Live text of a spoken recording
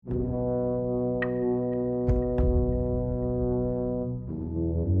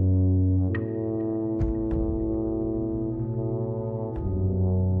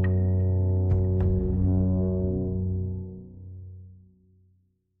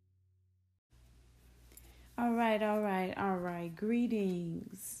All right.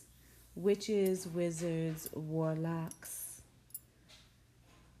 Greetings, witches, wizards, warlocks,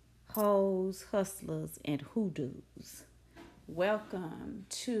 hoes, hustlers, and hoodoos. Welcome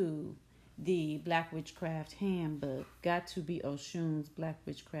to the Black Witchcraft Handbook. Got to be Oshun's Black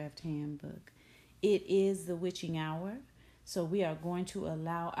Witchcraft Handbook. It is the witching hour, so we are going to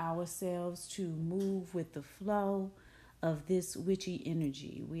allow ourselves to move with the flow of this witchy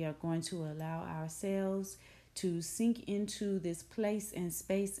energy. We are going to allow ourselves to sink into this place and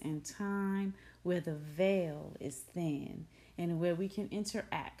space and time where the veil is thin and where we can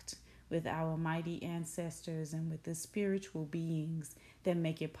interact with our mighty ancestors and with the spiritual beings that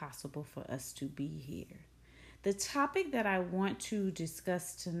make it possible for us to be here. The topic that I want to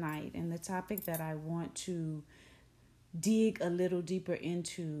discuss tonight and the topic that I want to dig a little deeper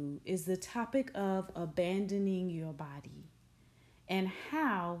into is the topic of abandoning your body and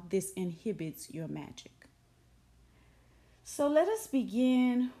how this inhibits your magic. So let us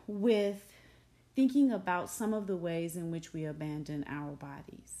begin with thinking about some of the ways in which we abandon our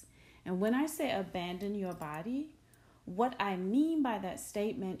bodies. And when I say abandon your body, what I mean by that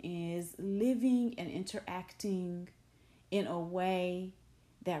statement is living and interacting in a way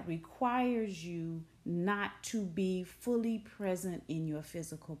that requires you not to be fully present in your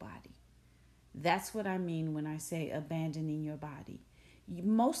physical body. That's what I mean when I say abandoning your body.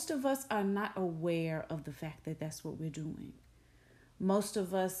 Most of us are not aware of the fact that that's what we're doing. Most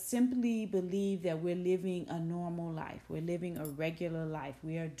of us simply believe that we're living a normal life. We're living a regular life.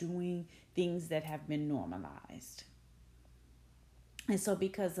 We are doing things that have been normalized. And so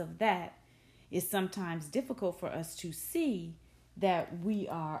because of that, it's sometimes difficult for us to see that we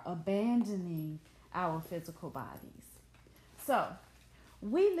are abandoning our physical bodies. So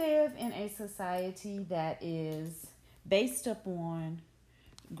we live in a society that is based upon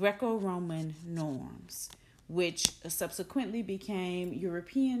Greco-Roman norms, which subsequently became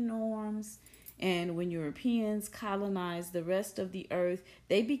European norms. And when Europeans colonized the rest of the earth,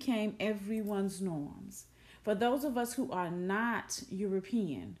 they became everyone's norms. For those of us who are not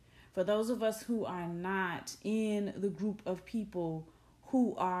European, for those of us who are not in the group of people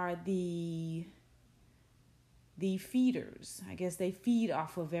who are the feeders, I guess they feed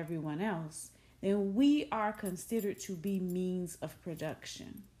off of everyone else, then we are considered to be means of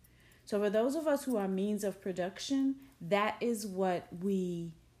production. So for those of us who are means of production, that is what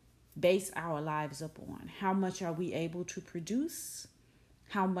we base our lives upon. How much are we able to produce?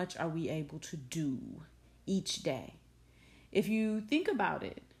 How much are we able to do each day? If you think about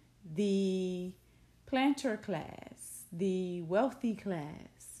it, the planter class, the wealthy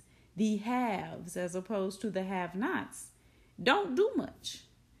class, the haves as opposed to the have-nots, don't do much.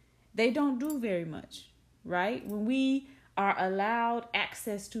 They don't do very much, right? When we are allowed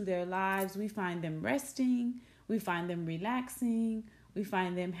access to their lives, we find them resting, we find them relaxing, we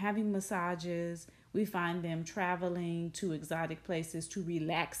find them having massages, we find them traveling to exotic places to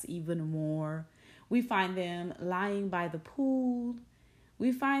relax even more. We find them lying by the pool.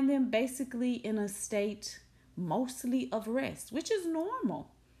 We find them basically in a state mostly of rest, which is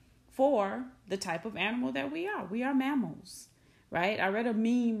normal for the type of animal that we are. We are mammals. Right? I read a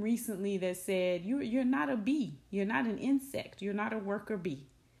meme recently that said, you're not a bee. You're not an insect. You're not a worker bee.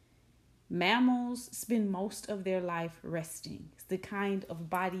 Mammals spend most of their life resting. It's the kind of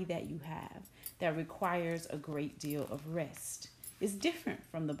body that you have that requires a great deal of rest. It's different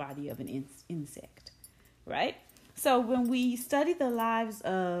from the body of an insect, right? So when we study the lives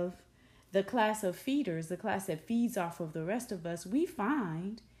of the class of feeders, the class that feeds off of the rest of us, we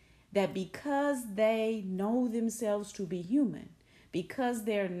find that because they know themselves to be human, because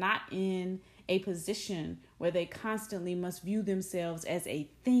they're not in a position where they constantly must view themselves as a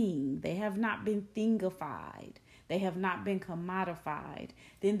thing, they have not been thingified, they have not been commodified,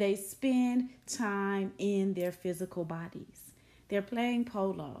 then they spend time in their physical bodies. They're playing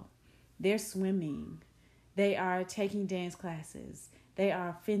polo, they're swimming, they are taking dance classes, they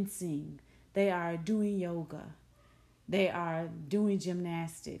are fencing, they are doing yoga, they are doing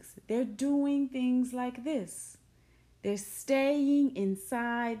gymnastics. They're doing things like this. They're staying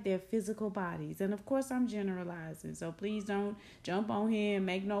inside their physical bodies. And of course, I'm generalizing. So please don't jump on here and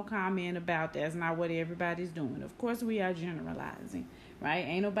make no comment about that's not what everybody's doing. Of course, we are generalizing, right?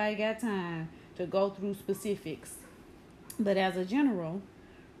 Ain't nobody got time to go through specifics. But as a general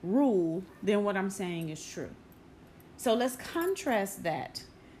rule, then what I'm saying is true. So let's contrast that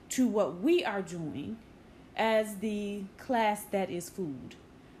to what we are doing as the class that is food.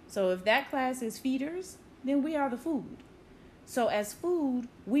 So if that class is feeders, then we are the food. So as food,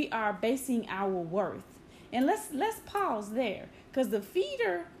 we are basing our worth And let's pause there, because the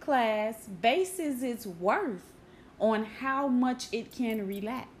feeder class bases its worth on how much it can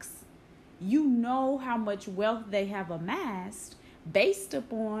relax. You know how much wealth they have amassed based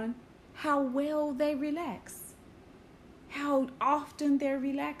upon how well they relax, how often they're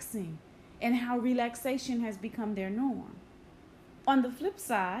relaxing, and how relaxation has become their norm. On the flip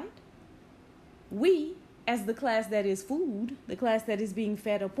side, we, as the class that is food, the class that is being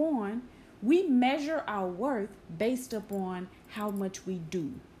fed upon, we measure our worth based upon how much we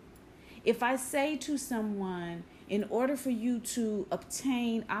do. If I say to someone, in order for you to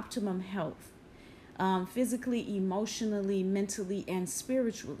obtain optimum health, physically, emotionally, mentally, and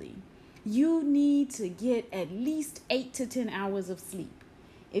spiritually, you need to get at least 8 to 10 hours of sleep.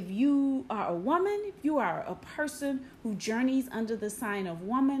 If you are a woman, if you are a person who journeys under the sign of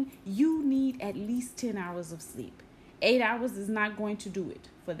woman, you need at least 10 hours of sleep. 8 hours is not going to do it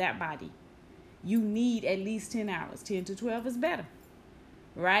for that body. You need at least 10 hours. 10 to 12 is better,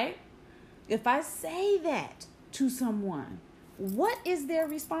 right? If I say that to someone, what is their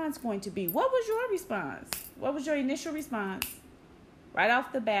response going to be? What was your response? What was your initial response? Right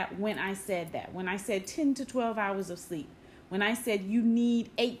off the bat, when I said that, when I said 10 to 12 hours of sleep, when I said you need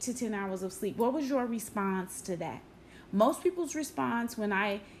 8 to 10 hours of sleep, what was your response to that? Most people's response when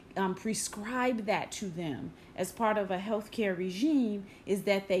I prescribe that to them as part of a healthcare regime is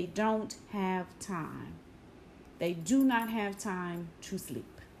that they don't have time. They do not have time to sleep.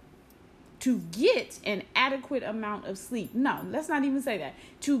 To get an adequate amount of sleep. No, let's not even say that.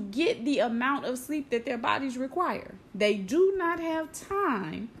 To get the amount of sleep that their bodies require. They do not have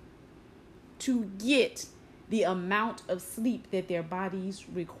time to get the amount of sleep that their bodies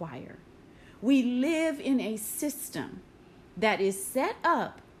require. We live in a system that is set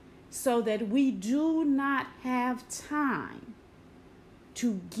up so that we do not have time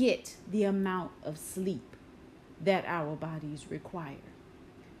to get the amount of sleep that our bodies require.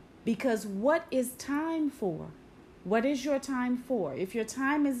 Because what is time for? What is your time for? If your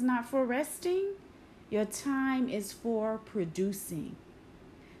time is not for resting, your time is for producing.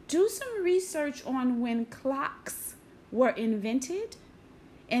 Do some research on when clocks were invented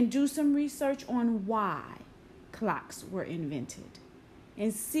and do some research on why clocks were invented.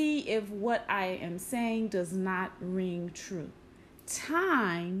 And see if what I am saying does not ring true.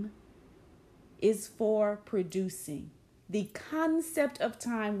 Time is for producing. The concept of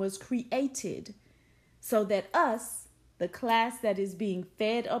time was created so that us, the class that is being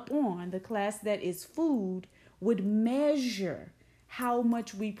fed upon, the class that is food, would measure how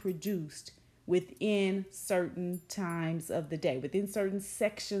much we produced within certain times of the day, within certain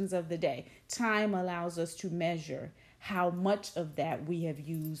sections of the day. Time allows us to measure how much of that we have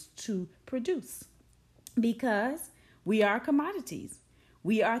used to produce. Because we are commodities.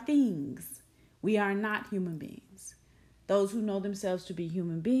 We are things. We are not human beings. Those who know themselves to be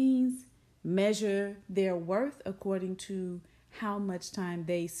human beings measure their worth according to how much time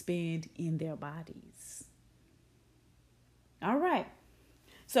they spend in their bodies. All right.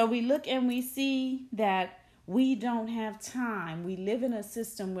 So we look and we see that we don't have time. We live in a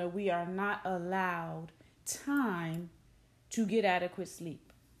system where we are not allowed time to get adequate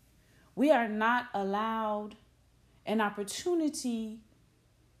sleep. We are not allowed an opportunity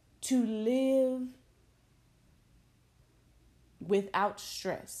to live without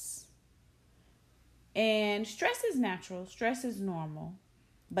stress. And stress is natural, stress is normal,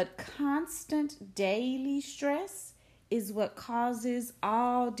 but constant daily stress is what causes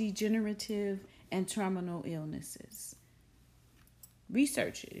all degenerative and terminal illnesses.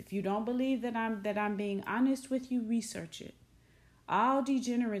 Research it. If you don't believe that I'm being honest with you, research it. All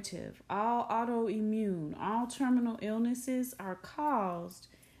degenerative, all autoimmune, all terminal illnesses are caused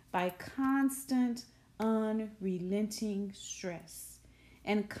by constant unrelenting stress.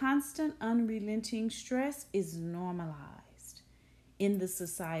 And constant unrelenting stress is normalized in the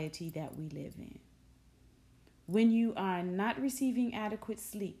society that we live in. When you are not receiving adequate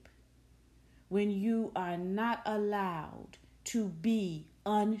sleep, when you are not allowed to be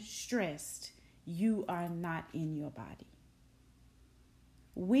unstressed, you are not in your body.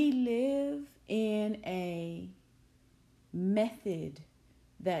 We live in a method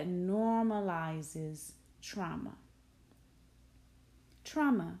that normalizes trauma.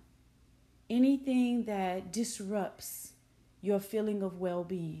 Trauma, anything that disrupts your feeling of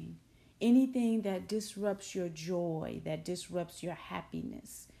well-being, anything that disrupts your joy, that disrupts your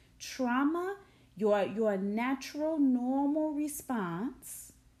happiness. Trauma, your natural, normal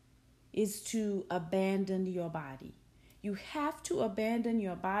response is to abandon your body. You have to abandon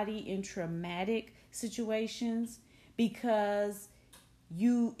your body in traumatic situations because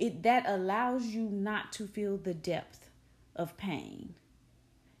that allows you not to feel the depth of pain.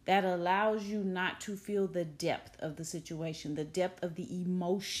 That allows you not to feel the depth of the situation, the depth of the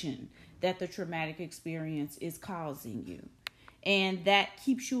emotion that the traumatic experience is causing you. And that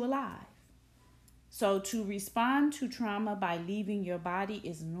keeps you alive. So to respond to trauma by leaving your body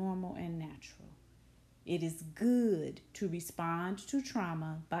is normal and natural. It is good to respond to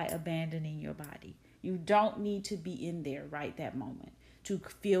trauma by abandoning your body. You don't need to be in there right that moment to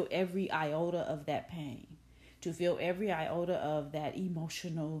feel every iota of that pain, to feel every iota of that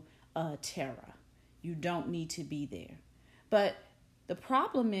emotional terror. You don't need to be there. But the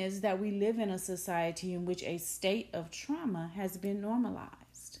problem is that we live in a society in which a state of trauma has been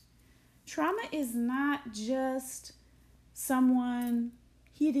normalized. Trauma is not just someone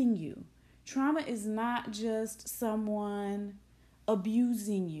hitting you. Trauma is not just someone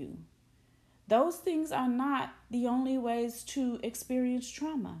abusing you. Those things are not the only ways to experience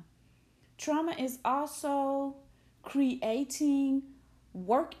trauma. Trauma is also creating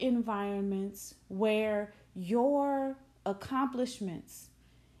work environments where your accomplishments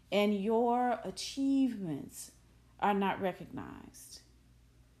and your achievements are not recognized,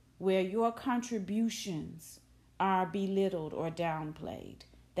 where your contributions are belittled or downplayed.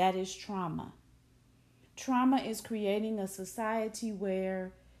 That is trauma. Trauma is creating a society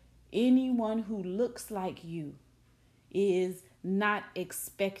where anyone who looks like you is not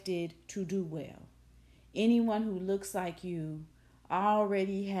expected to do well. Anyone who looks like you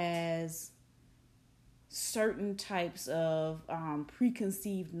already has certain types of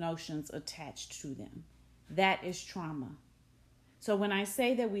preconceived notions attached to them. That is trauma. So when I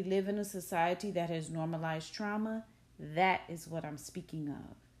say that we live in a society that has normalized trauma, that is what I'm speaking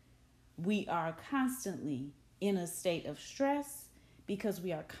of. We are constantly in a state of stress because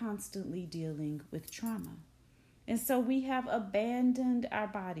we are constantly dealing with trauma. And so we have abandoned our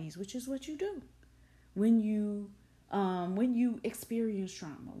bodies, which is what you do when you experience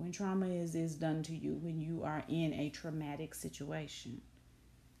trauma, when trauma is done to you, when you are in a traumatic situation.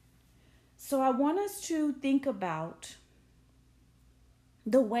 So I want us to think about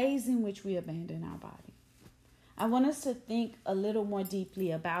the ways in which we abandon our body. I want us to think a little more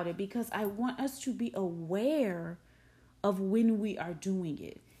deeply about it because I want us to be aware of when we are doing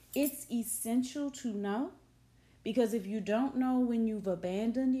it. It's essential to know, because if you don't know when you've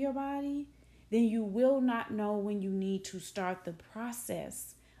abandoned your body, then you will not know when you need to start the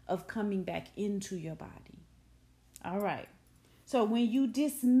process of coming back into your body. All right. So when you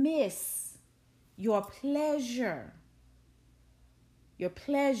dismiss your pleasure, your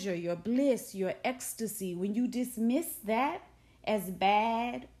bliss, your ecstasy, when you dismiss that as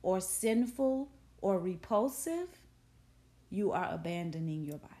bad or sinful or repulsive, you are abandoning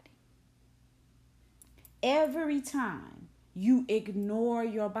your body. Every time you ignore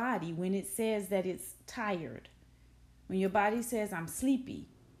your body when it says that it's tired, when your body says, I'm sleepy,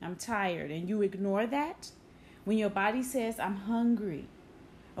 I'm tired, and you ignore that, when your body says, I'm hungry,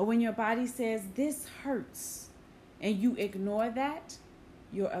 or when your body says, this hurts, and you ignore that,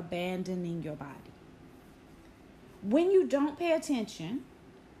 you're abandoning your body. When you don't pay attention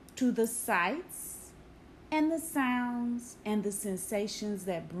to the sights and the sounds and the sensations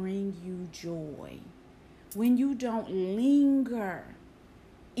that bring you joy, when you don't linger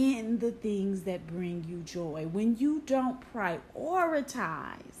in the things that bring you joy, when you don't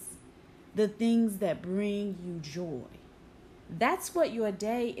prioritize the things that bring you joy, that's what your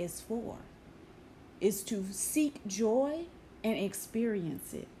day is for, is to seek joy and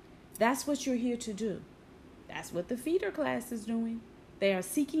experience it. That's what you're here to do. That's what the feeder class is doing. They are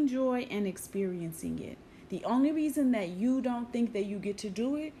seeking joy and experiencing it. The only reason that you don't think that you get to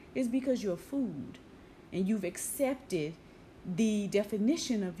do it is because you're food and you've accepted the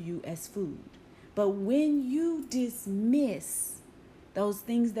definition of you as food. But when you dismiss those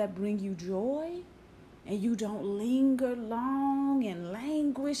things that bring you joy and you don't linger long and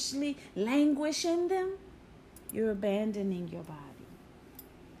languish in them, you're abandoning your body.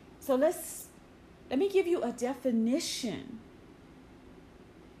 So let me give you a definition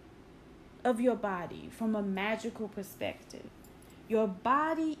of your body from a magical perspective. Your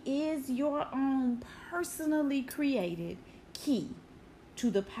body is your own personally created key to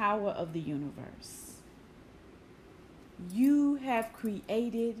the power of the universe. You have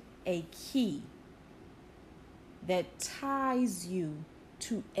created a key that ties you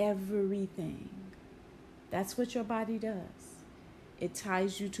to everything. That's what your body does. It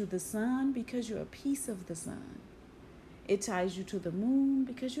ties you to the sun because you're a piece of the sun. It ties you to the moon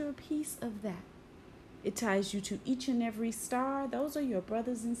because you're a piece of that. It ties you to each and every star. Those are your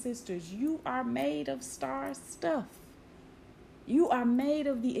brothers and sisters. You are made of star stuff. You are made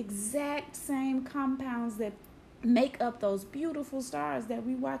of the exact same compounds that make up those beautiful stars that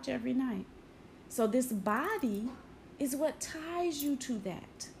we watch every night. So this body is what ties you to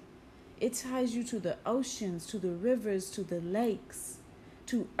that. It ties you to the oceans, to the rivers, to the lakes,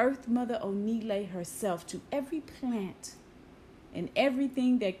 to Earth Mother Onile herself, to every plant and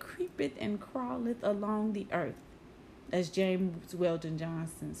everything that creepeth and crawleth along the earth, as James Weldon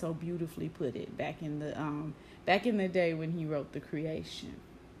Johnson so beautifully put it back in the day when he wrote The Creation.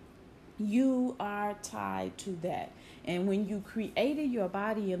 You are tied to that. And when you created your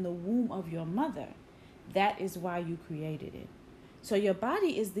body in the womb of your mother, that is why you created it. So your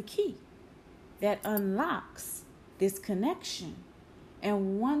body is the key that unlocks this connection.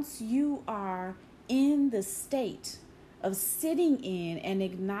 And once you are in the state of sitting in and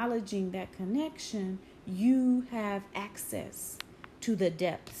acknowledging that connection, you have access to the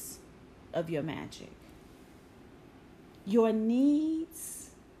depths of your magic. Your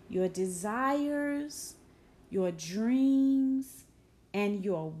needs, your desires, your dreams, and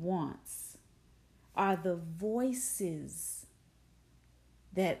your wants are the voices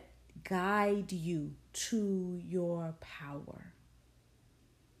that guide you to your power.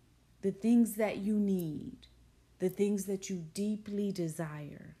 The things that you need, the things that you deeply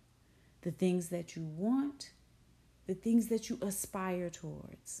desire, the things that you want, the things that you aspire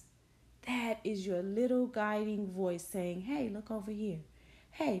towards. That is your little guiding voice saying, hey, look over here.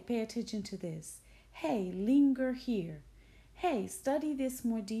 Hey, pay attention to this. Hey, linger here. Hey, study this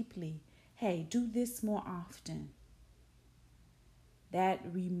more deeply. Hey, do this more often. That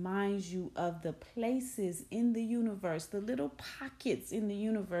reminds you of the places in the universe, the little pockets in the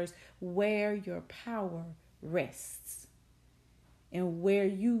universe where your power rests. And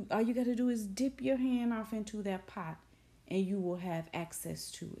where all you got to do is dip your hand off into that pot and you will have access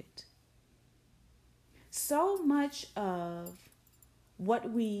to it. So much of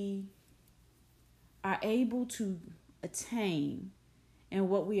what we are able to attain and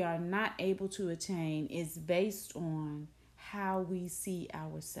what we are not able to attain is based on how we see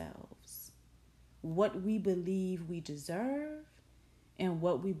ourselves, what we believe we deserve, and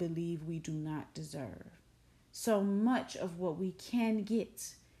what we believe we do not deserve. So much of what we can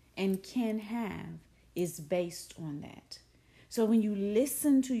get and can have is based on that. So when you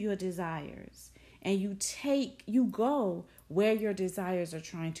listen to your desires and you go where your desires are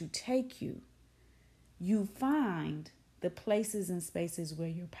trying to take you, you find the places and spaces where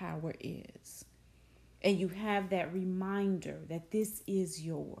your power is. And you have that reminder that this is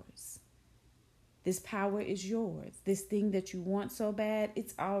yours. This power is yours. This thing that you want so bad,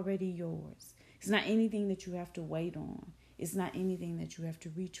 it's already yours. It's not anything that you have to wait on. It's not anything that you have to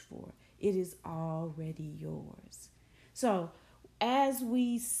reach for. It is already yours. So as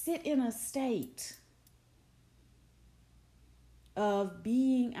we sit in a state of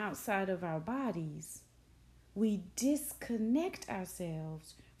being outside of our bodies, we disconnect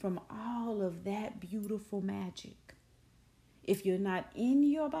ourselves from all of that beautiful magic. If you're not in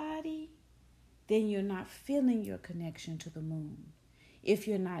your body, then you're not feeling your connection to the moon. If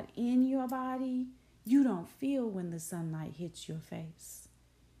you're not in your body, you don't feel when the sunlight hits your face.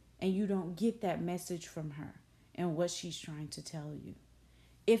 And you don't get that message from her and what she's trying to tell you.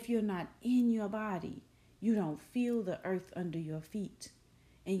 If you're not in your body, you don't feel the earth under your feet.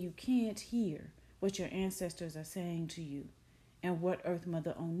 And you can't hear what your ancestors are saying to you. And what Earth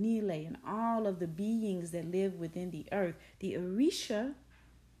Mother Onile and all of the beings that live within the earth, the Orisha,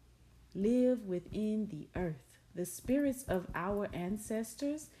 live within the earth. The spirits of our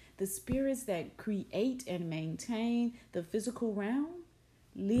ancestors, the spirits that create and maintain the physical realm,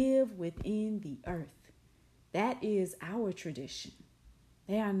 live within the earth. That is our tradition.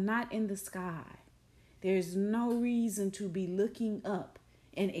 They are not in the sky. There's no reason to be looking up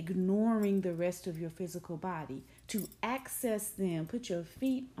and ignoring the rest of your physical body. To access them, put your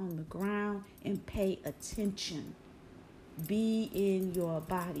feet on the ground and pay attention. Be in your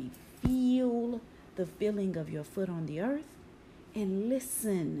body. Feel the feeling of your foot on the earth and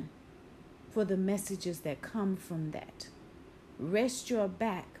listen for the messages that come from that. Rest your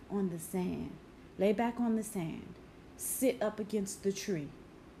back on the sand. Lay back on the sand. Sit up against the tree.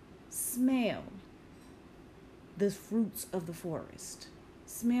 Smell the fruits of the forest.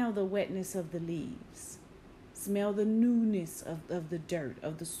 Smell the wetness of the leaves. Smell the newness of the dirt,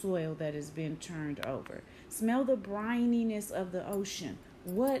 of the soil that has been turned over. Smell the brininess of the ocean.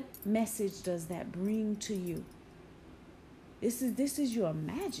 What message does that bring to you? This is your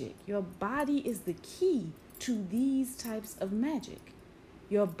magic. Your body is the key to these types of magic.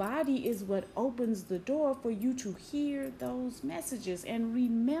 Your body is what opens the door for you to hear those messages and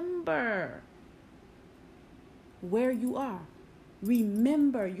remember where you are.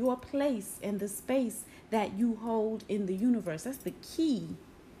 Remember your place and the space that you hold in the universe. That's the key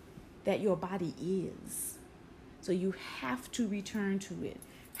that your body is. So you have to return to it.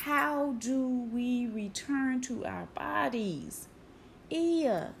 How do we return to our bodies?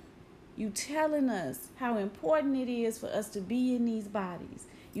 You telling us how important it is for us to be in these bodies.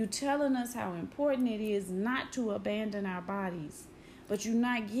 You telling us how important it is not to abandon our bodies. But you're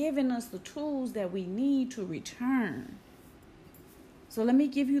not giving us the tools that we need to return. So let me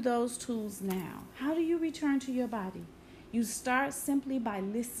give you those tools now. How do you return to your body? You start simply by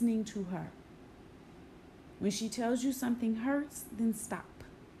listening to her. When she tells you something hurts, then stop.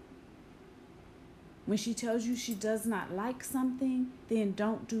 When she tells you she does not like something, then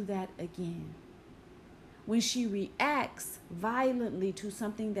don't do that again. When she reacts violently to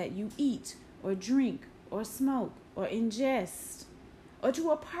something that you eat or drink or smoke or ingest, or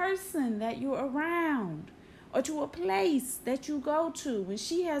to a person that you're around, or to a place that you go to, when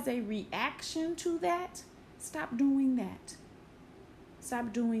she has a reaction to that, stop doing that.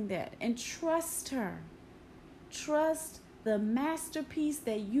 Stop doing that and trust her. Trust the masterpiece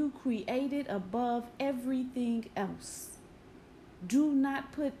that you created above everything else. Do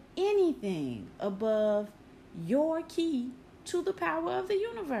not put anything above your key to the power of the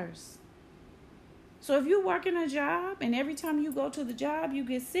universe. So if you're working a job and every time you go to the job you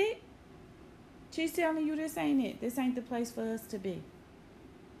get sick, she's telling you this ain't it. This ain't the place for us to be.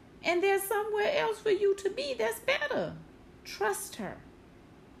 And there's somewhere else for you to be that's better. Trust her.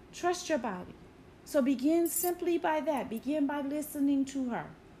 Trust your body. So begin simply by that. Begin by listening to her.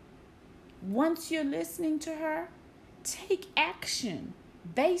 Once you're listening to her, take action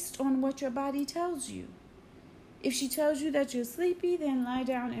based on what your body tells you. If she tells you that you're sleepy, then lie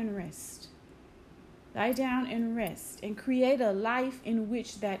down and rest. Lie down and rest and create a life in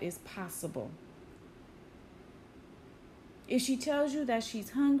which that is possible. If she tells you that she's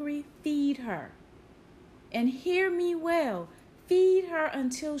hungry, feed her. And hear me well, feed her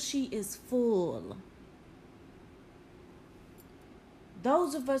until she is full.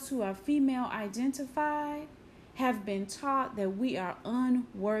 Those of us who are female identified have been taught that we are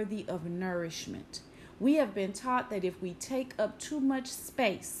unworthy of nourishment. We have been taught that if we take up too much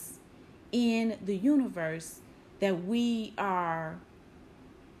space in the universe, that we are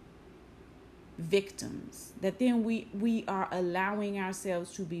victims, that then we are allowing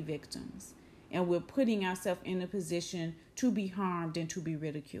ourselves to be victims, and we're putting ourselves in a position to be harmed and to be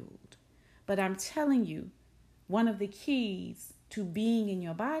ridiculed. But I'm telling you, one of the keys to being in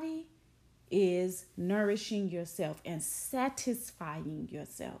your body is nourishing yourself and satisfying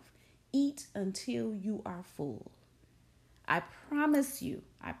yourself. Eat until you are full. I promise you,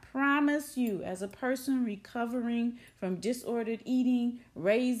 as a person recovering from disordered eating,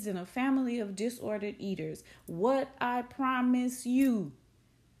 raised in a family of disordered eaters, what I promise you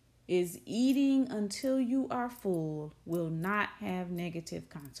is eating until you are full will not have negative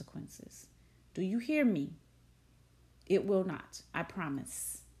consequences. Do you hear me? It will not, I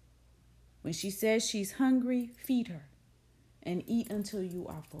promise. When she says she's hungry, feed her and eat until you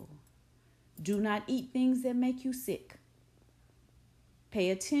are full. Do not eat things that make you sick. Pay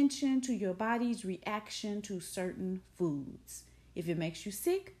attention to your body's reaction to certain foods. If it makes you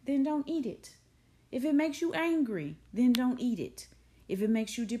sick, then don't eat it. If it makes you angry, then don't eat it. If it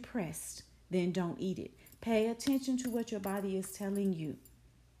makes you depressed, then don't eat it. Pay attention to what your body is telling you.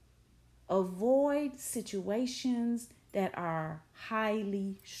 Avoid situations that are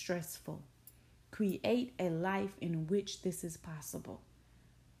highly stressful. Create a life in which this is possible.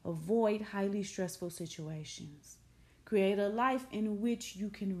 Avoid highly stressful situations. Create a life in which you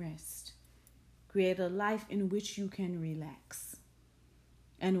can rest. Create a life in which you can relax.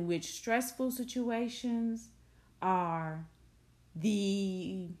 And in which stressful situations are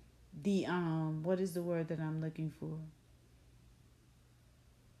what is the word that I'm looking for?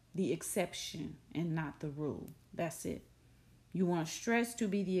 The exception and not the rule. That's it. You want stress to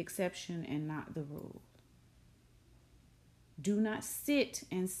be the exception and not the rule. Do not sit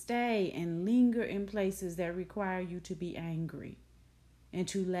and stay and linger in places that require you to be angry and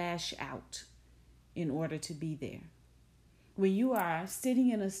to lash out in order to be there. When you are sitting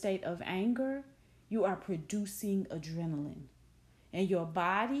in a state of anger, you are producing adrenaline. And your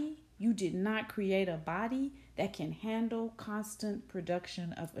body, you did not create a body that can handle constant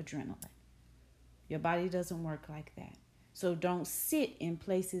production of adrenaline. Your body doesn't work like that. So don't sit in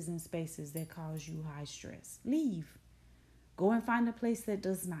places and spaces that cause you high stress. Leave. Go and find a place that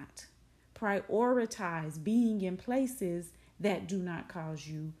does not. Prioritize being in places that do not cause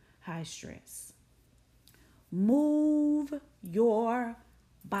you high stress. Move your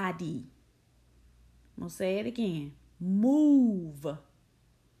body. I'm going to say it again. Move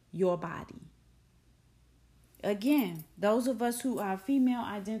your body. Again, those of us who are female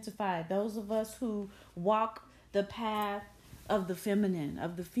identified, those of us who walk the path of the feminine,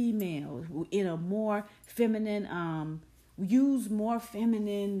 of the female, in a more feminine, use more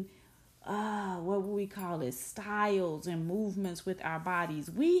feminine, what would we call it, styles and movements with our bodies.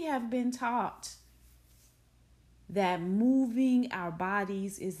 We have been taught that moving our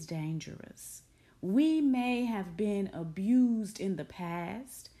bodies is dangerous. We may have been abused in the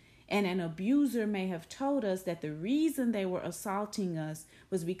past, and an abuser may have told us that the reason they were assaulting us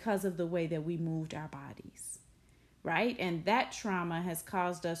was because of the way that we moved our bodies, right? And that trauma has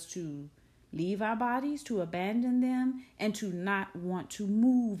caused us to leave our bodies, to abandon them, and to not want to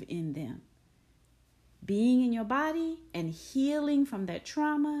move in them. Being in your body and healing from that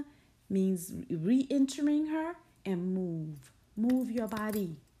trauma means re-entering her and move. Move your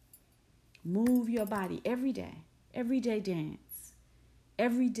body. Move your body every day. Every day dance.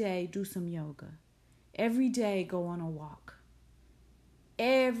 Every day do some yoga. Every day go on a walk.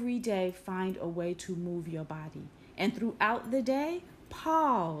 Every day find a way to move your body. And throughout the day,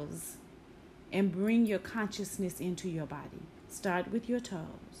 pause and bring your consciousness into your body. Start with your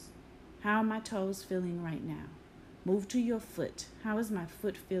toes. How are my toes feeling right now? Move to your foot. How is my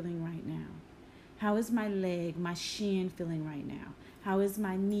foot feeling right now? How is my leg, my shin feeling right now? How is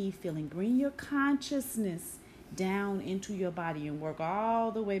my knee feeling? Bring your consciousness down into your body and work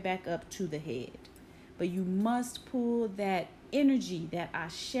all the way back up to the head. But you must pull that energy, that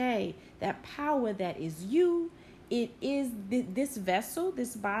ashe, that power that is you. It is this vessel,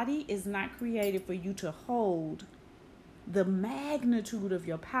 this body is not created for you to hold the magnitude of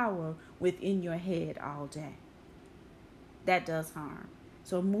your power within your head all day. That does harm.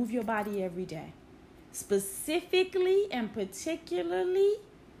 So move your body every day. Specifically and particularly,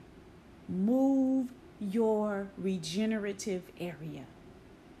 move your regenerative area.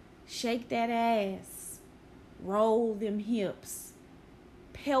 Shake that ass. Roll them hips.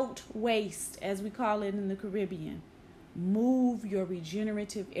 Pelt waist, as we call it in the Caribbean. Move your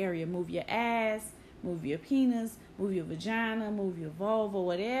regenerative area. Move your ass, move your penis, move your vagina, move your vulva,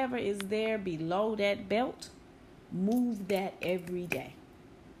 whatever is there below that belt. Move that every day.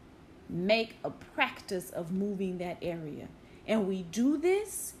 Make a practice of moving that area. And we do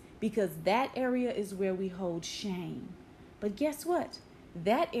this because that area is where we hold shame. But guess what?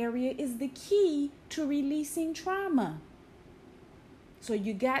 That area is the key to releasing trauma. So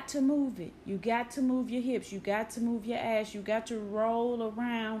you got to move it. You got to move your hips. You got to move your ass. You got to roll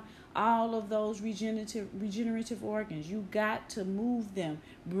around all of those regenerative organs. You got to move them.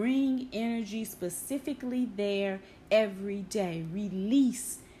 Bring energy specifically there every day.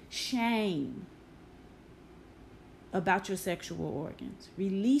 Release shame about your sexual organs.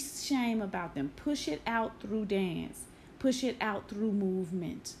 Release shame about them. Push it out through dance. Push it out through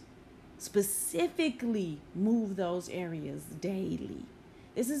movement. Specifically move those areas daily.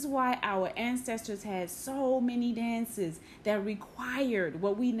 This is why our ancestors had so many dances that required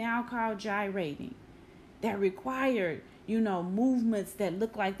what we now call gyrating, that required, movements that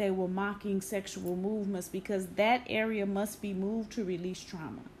look like they were mocking sexual movements, because that area must be moved to release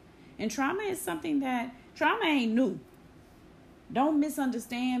trauma. And trauma is something that, trauma ain't new. Don't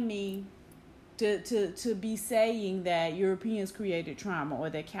misunderstand me to be saying that Europeans created trauma or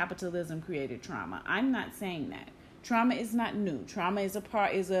that capitalism created trauma. I'm not saying that. Trauma is not new. Trauma is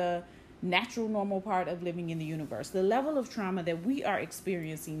a natural, normal part of living in the universe. The level of trauma that we are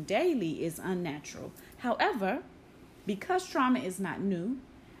experiencing daily is unnatural. However, because trauma is not new,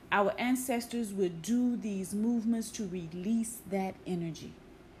 our ancestors would do these movements to release that energy,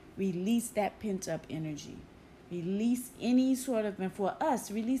 release that pent-up energy. Release any sort of, and for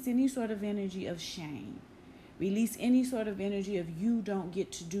us, release any sort of energy of shame. Release any sort of energy of you don't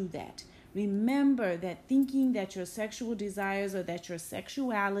get to do that. Remember that thinking that your sexual desires or that your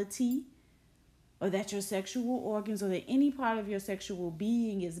sexuality or that your sexual organs or that any part of your sexual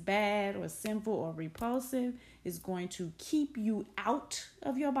being is bad or sinful or repulsive is going to keep you out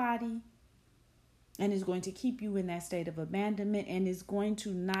of your body and is going to keep you in that state of abandonment and is going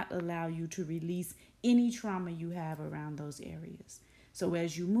to not allow you to release any trauma you have around those areas. So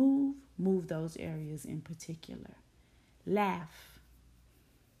as you move those areas in particular. Laugh.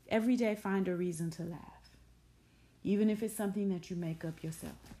 Every day find a reason to laugh. Even if it's something that you make up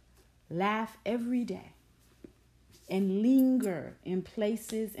yourself. Laugh every day. And linger in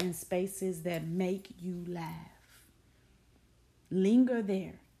places and spaces that make you laugh. Linger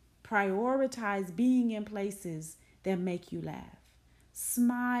there. Prioritize being in places that make you laugh.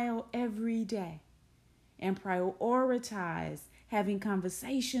 Smile every day. and prioritize having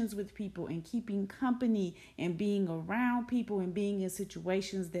conversations with people and keeping company and being around people and being in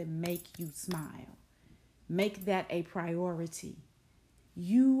situations that make you smile. Make that a priority.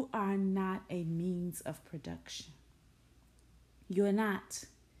 You are not a means of production. You're not.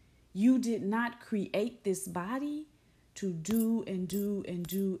 You did not create this body to do and do and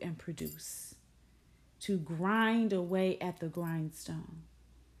do and produce, to grind away at the grindstone,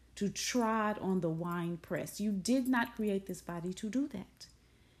 to trod on the wine press. You did not create this body to do that.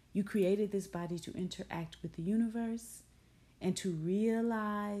 You created this body to interact with the universe and to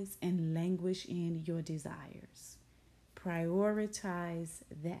realize and languish in your desires. Prioritize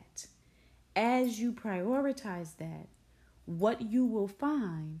that. As you prioritize that, what you will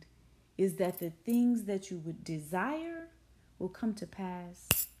find is that the things that you would desire will come to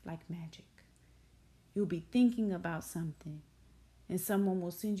pass like magic. You'll be thinking about something, and someone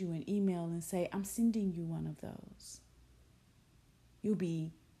will send you an email and say, I'm sending you one of those. You'll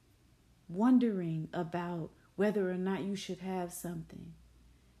be wondering about whether or not you should have something,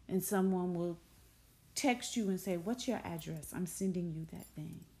 and someone will text you and say, what's your address? I'm sending you that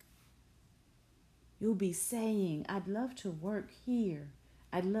thing. You'll be saying, I'd love to work here.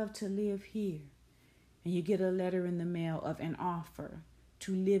 I'd love to live here. And you get a letter in the mail of an offer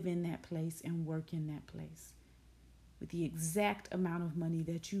to live in that place and work in that place with the exact amount of money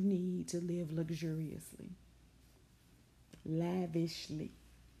that you need to live luxuriously, lavishly.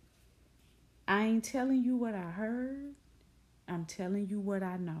 I ain't telling you what I heard. I'm telling you what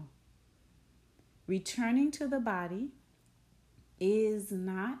I know. Returning to the body is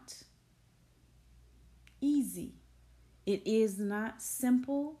not easy. It is not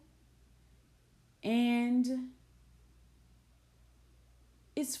simple, and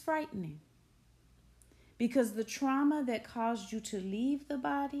it's frightening because the trauma that caused you to leave the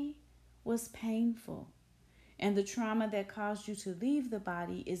body was painful, and the trauma that caused you to leave the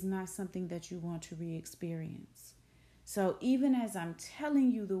body is not something that you want to re-experience. So even as I'm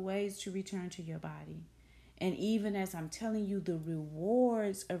telling you the ways to return to your body, and even as I'm telling you the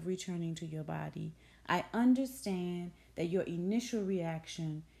rewards of returning to your body, I understand that your initial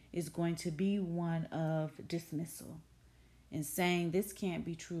reaction is going to be one of dismissal and saying, this can't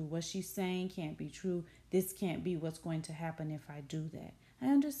be true. What she's saying can't be true. This can't be what's going to happen if I do that. I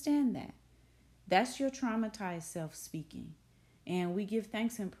understand that. That's your traumatized self speaking. And we give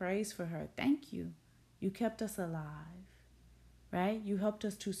thanks and praise for her. Thank you. You kept us alive, right? You helped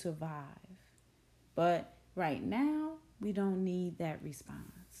us to survive. But right now, we don't need that response.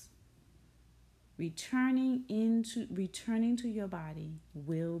 Returning to your body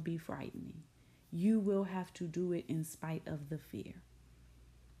will be frightening. You will have to do it in spite of the fear.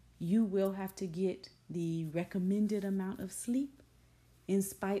 You will have to get the recommended amount of sleep in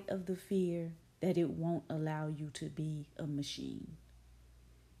spite of the fear that it won't allow you to be a machine.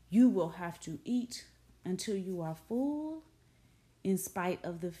 You will have to eat until you are full in spite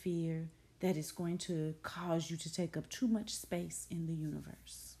of the fear that it's going to cause you to take up too much space in the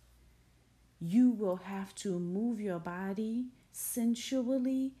universe. You will have to move your body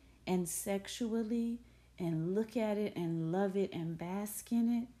sensually and sexually and look at it and love it and bask in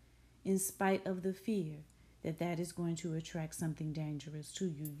it in spite of the fear that that is going to attract something dangerous to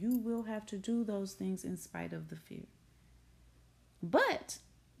you. You will have to do those things in spite of the fear. But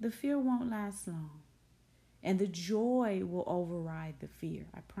the fear won't last long. And the joy will override the fear.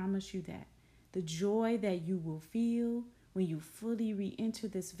 I promise you that. The joy that you will feel when you fully re-enter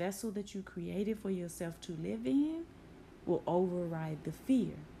this vessel that you created for yourself to live in will override the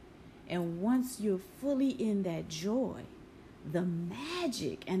fear. And once you're fully in that joy, the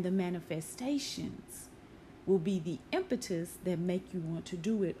magic and the manifestations will be the impetus that make you want to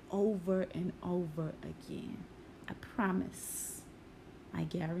do it over and over again. I promise. I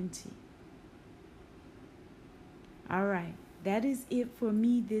guarantee. All right. That is it for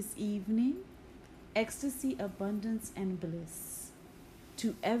me this evening. Ecstasy, abundance, and bliss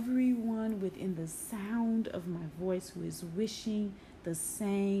to everyone within the sound of my voice who is wishing the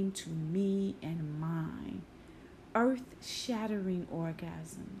same to me and mine. Earth-shattering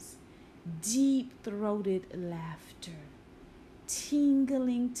orgasms, deep-throated laughter,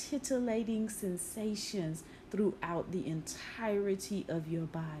 tingling, titillating sensations throughout the entirety of your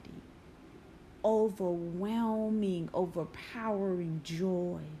body, overwhelming, overpowering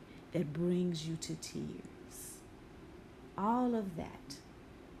joy that brings you to tears. All of that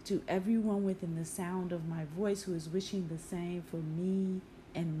to everyone within the sound of my voice who is wishing the same for me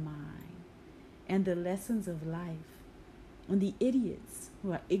and mine. And the lessons of life on the idiots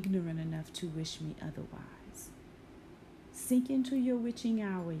who are ignorant enough to wish me otherwise. Sink into your witching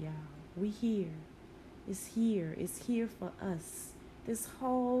hour, y'all. We here. is here. It's here for us. This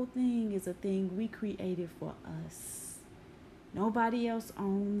whole thing is a thing we created for us. Nobody else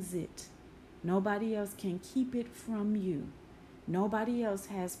owns it. Nobody else can keep it from you. Nobody else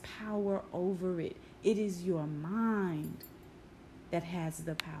has power over it. It is your mind that has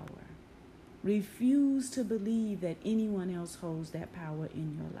the power. Refuse to believe that anyone else holds that power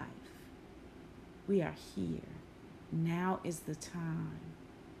in your life. We are here. Now is the time.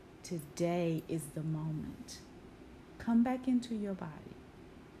 Today is the moment. Come back into your body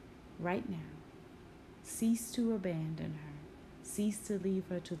right now. Cease to abandon her. Cease to leave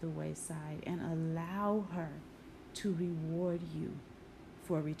her to the wayside and allow her to reward you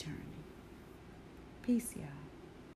for returning. Peace, y'all.